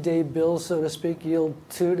 90-day bills, so to speak, yield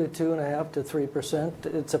 2 to 2.5 to 3%.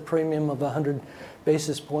 It's a premium of 100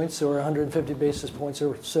 basis points or 150 basis points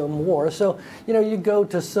or so more. So, you go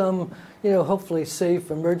to some hopefully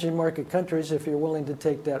safe emerging market countries if you're willing to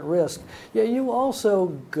take that risk. Yeah, you also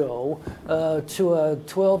go to a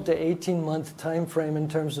 12 to 18 month time frame in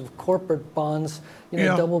terms of corporate bonds,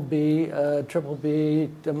 double B, triple B,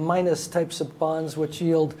 minus types of bonds which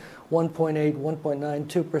yield 1.8, 1.9,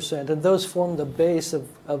 2%. And those form the base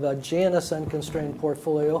of a Janus unconstrained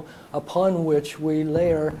portfolio upon which we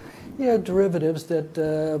layer derivatives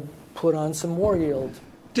that put on some more yield.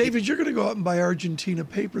 David, you're going to go out and buy Argentina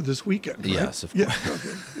paper this weekend, right? Yes, of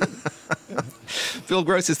course. Okay. Bill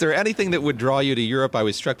Gross, is there anything that would draw you to Europe? I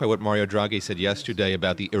was struck by what Mario Draghi said yesterday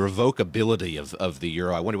about the irrevocability of the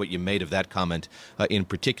euro. I wonder what you made of that comment in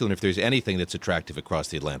particular, and if there's anything that's attractive across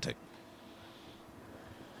the Atlantic.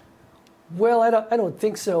 Well, I don't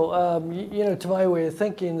think so. To my way of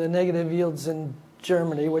thinking, the negative yields in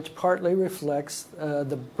Germany, which partly reflects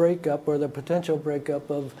the breakup or the potential breakup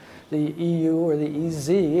of the EU or the EZ,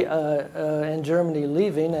 and Germany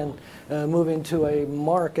leaving and moving to a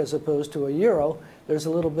mark as opposed to a euro. There's a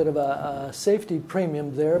little bit of a safety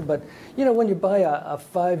premium there. But, when you buy a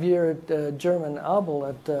 5-year German Abel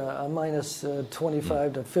at a minus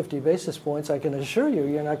 25 to 50 basis points, I can assure you,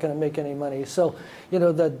 you're not going to make any money. So,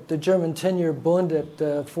 the German 10-year Bund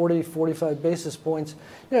at 40, 45 basis points,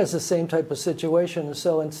 it's the same type of situation.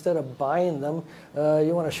 So instead of buying them,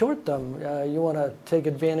 you want to short them. You want to take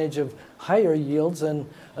advantage of higher yields, and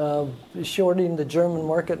shorting the German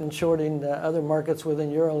market and shorting other markets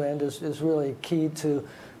within Euroland is really key to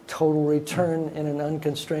total return in an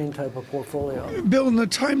unconstrained type of portfolio. Bill, in the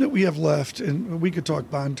time that we have left, and we could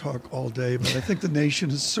talk bond talk all day, but I think the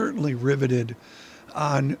nation is certainly riveted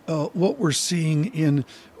on what we're seeing in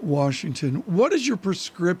Washington. What is your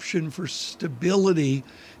prescription for stability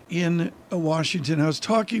in Washington? I was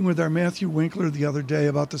talking with our Matthew Winkler the other day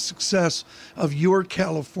about the success of your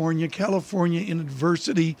California. California in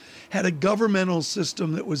adversity had a governmental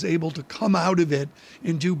system that was able to come out of it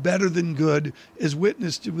and do better than good, as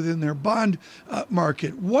witnessed within their bond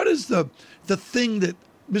market. What is the thing that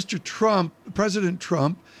Mr. Trump, President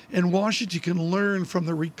Trump, and Washington can learn from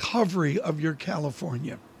the recovery of your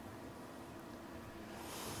California?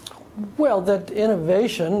 Well, that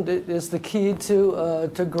innovation is the key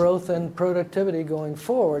to growth and productivity going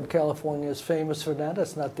forward. California is famous for that.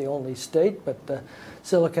 It's not the only state, but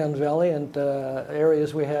Silicon Valley and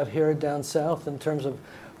areas we have here down south in terms of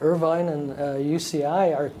Irvine and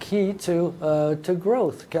UCI are key to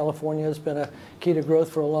growth. California has been a key to growth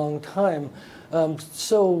for a long time.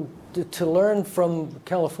 So to learn from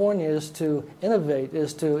California is to innovate,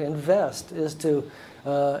 is to invest, is to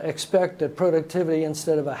expect that productivity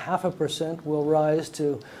instead of 0.5% will rise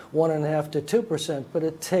to 1.5% to 2%, but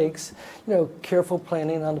it takes careful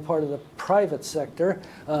planning on the part of the private sector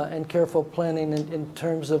and careful planning in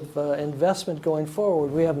terms of investment going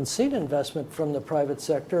forward. We haven't seen investment from the private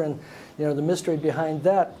sector, and the mystery behind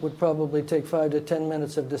that would probably take 5 to 10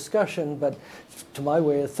 minutes of discussion. But to my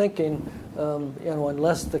way of thinking,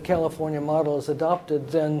 unless the California model is adopted,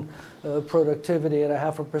 then productivity at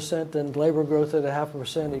 0.5% and labor growth at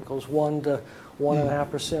 0.5% equals 1 to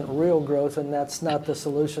 1.5% real growth, and that's not the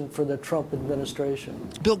solution for the Trump administration.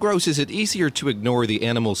 Bill Gross, is it easier to ignore the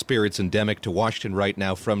animal spirits endemic to Washington right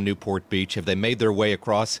now from Newport Beach? Have they made their way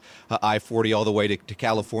across I-40 all the way to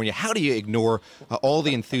California? How do you ignore all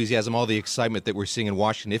the enthusiasm, all the excitement that we're seeing in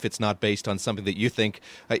Washington if it's not based on something that you think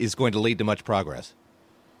is going to lead to much progress?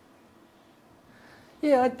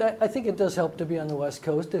 Yeah, I think it does help to be on the West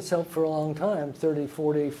Coast. It's helped for a long time, 30,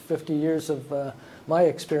 40, 50 years of my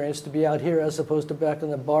experience to be out here as opposed to back in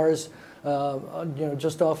the bars,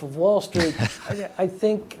 just off of Wall Street. I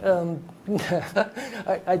think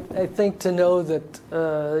I think to know that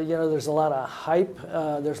there's a lot of hype,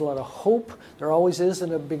 there's a lot of hope. There always is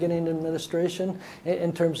in a beginning administration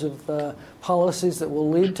in terms of policies that will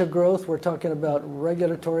lead to growth. We're talking about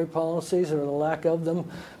regulatory policies or the lack of them,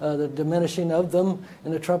 the diminishing of them.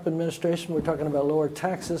 In the Trump administration, we're talking about lower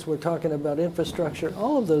taxes. We're talking about infrastructure.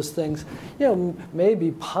 All of those things, may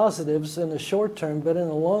be positives in the short term, but in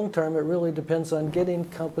the long term, it really depends on getting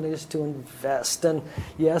companies to invest. And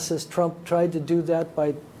yes, as Trump tried to do that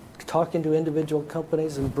by talking to individual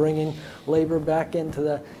companies and bringing labor back into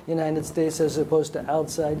the United States as opposed to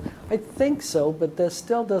outside? I think so, but that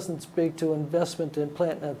still doesn't speak to investment in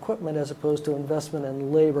plant and equipment as opposed to investment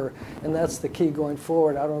in labor, and that's the key going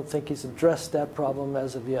forward. I don't think he's addressed that problem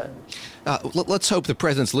as of yet. Let's hope the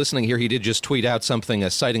president's listening here. He did just tweet out something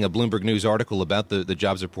citing a Bloomberg News article about the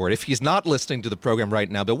jobs report. If he's not listening to the program right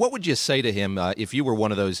now, Bill, what would you say to him if you were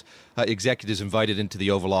one of those executives invited into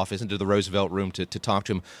the Oval Office, into the Roosevelt Room to talk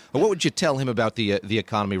to him? What would you tell him about the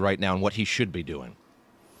economy right now and what he should be doing?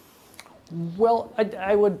 Well,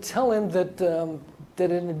 I would tell him that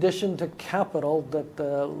that in addition to capital, that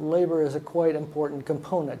labor is a quite important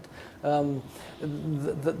component.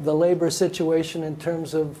 The labor situation in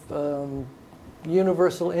terms of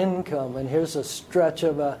universal income, and here's a stretch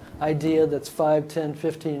of an idea that's 5, 10,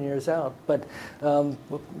 15 years out, but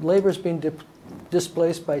labor's being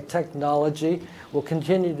displaced by technology, will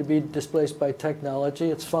continue to be displaced by technology.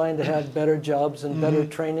 It's fine to have better jobs and better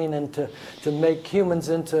training and to make humans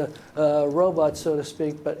into robots, so to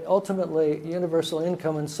speak, but ultimately universal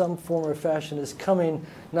income in some form or fashion is coming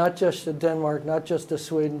not just to Denmark, not just to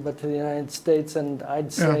Sweden, but to the United States, and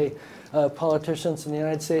I'd say politicians in the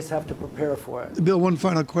United States have to prepare for it. Bill, one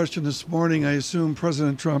final question this morning. I assume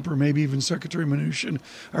President Trump or maybe even Secretary Mnuchin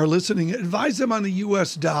are listening. Advise them on the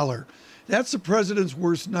U.S. dollar. That's the president's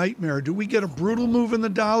worst nightmare. Do we get a brutal move in the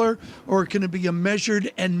dollar, or can it be a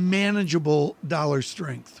measured and manageable dollar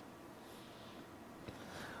strength?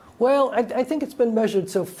 Well, I think it's been measured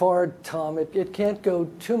so far, Tom. It can't go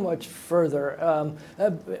too much further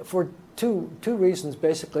for two reasons,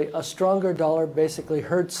 basically. A stronger dollar basically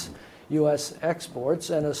hurts U.S. exports,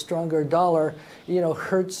 and a stronger dollar,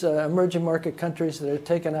 hurts emerging market countries that have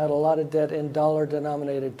taken out a lot of debt in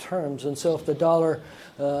dollar-denominated terms. And so if the dollar,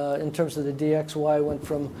 in terms of the DXY, went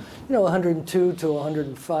from 102 to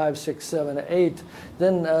 105, 6, 7, 8,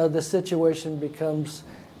 then the situation becomes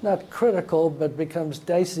not critical, but becomes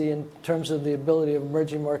dicey in terms of the ability of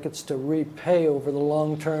emerging markets to repay over the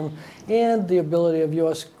long term and the ability of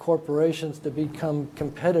U.S. corporations to become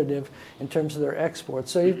competitive in terms of their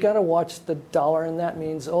exports. So you've got to watch the dollar, and that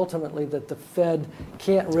means ultimately that the Fed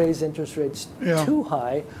can't raise interest rates too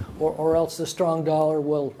high, or else the strong dollar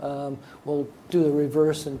will do the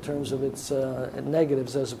reverse in terms of its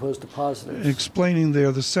negatives as opposed to positives. Explaining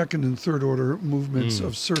there the second and third order movements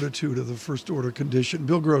of certitude of the first order condition.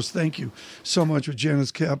 Bill Gross, thank you so much with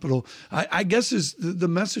Janus Capital. I guess is the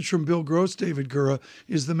message from Bill Gross, David Gura,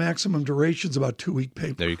 is the maximum duration's about 2-week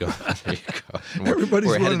paper. There you go. There you go. Everybody's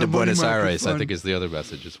we're headed to running a money Buenos market Aires, fund. I think, is the other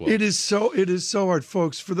message as well. It is so hard,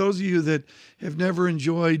 folks. For those of you that have never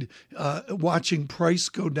enjoyed watching price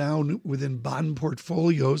go down within bond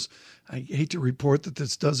portfolios, I hate to report that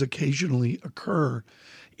this does occasionally occur.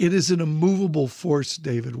 It is an immovable force,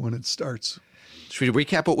 David, when it starts. Should we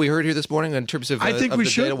recap what we heard here this morning in terms of, I think of we the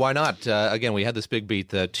should. data? Why not? Again, we had this big beat,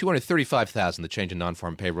 235,000, the change in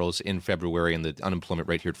non-farm payrolls in February, and the unemployment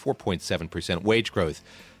rate here at 4.7%. Wage growth,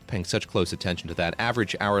 paying such close attention to that.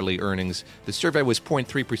 Average hourly earnings, the survey was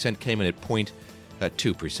 0.3%, came in at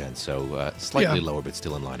 0.2%. So slightly lower, but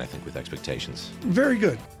still in line, I think, with expectations. Very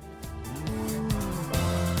good.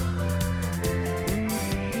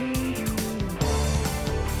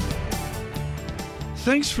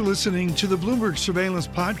 Thanks for listening to the Bloomberg Surveillance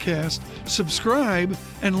Podcast. Subscribe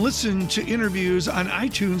and listen to interviews on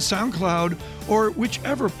iTunes, SoundCloud, or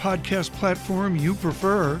whichever podcast platform you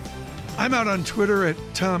prefer. I'm out on Twitter at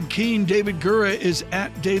Tom Keene. David Gura is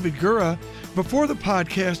at David Gura. Before the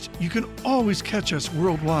podcast, you can always catch us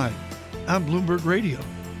worldwide on Bloomberg Radio.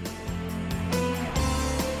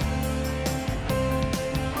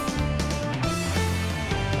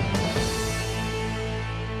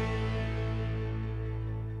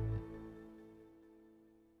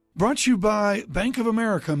 Brought to you by Bank of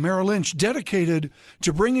America Merrill Lynch, dedicated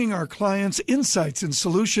to bringing our clients insights and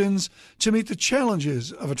solutions to meet the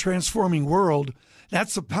challenges of a transforming world.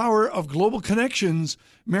 That's the power of global connections.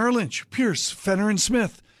 Merrill Lynch, Pierce, Fenner &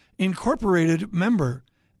 Smith, Incorporated, member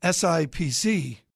SIPC.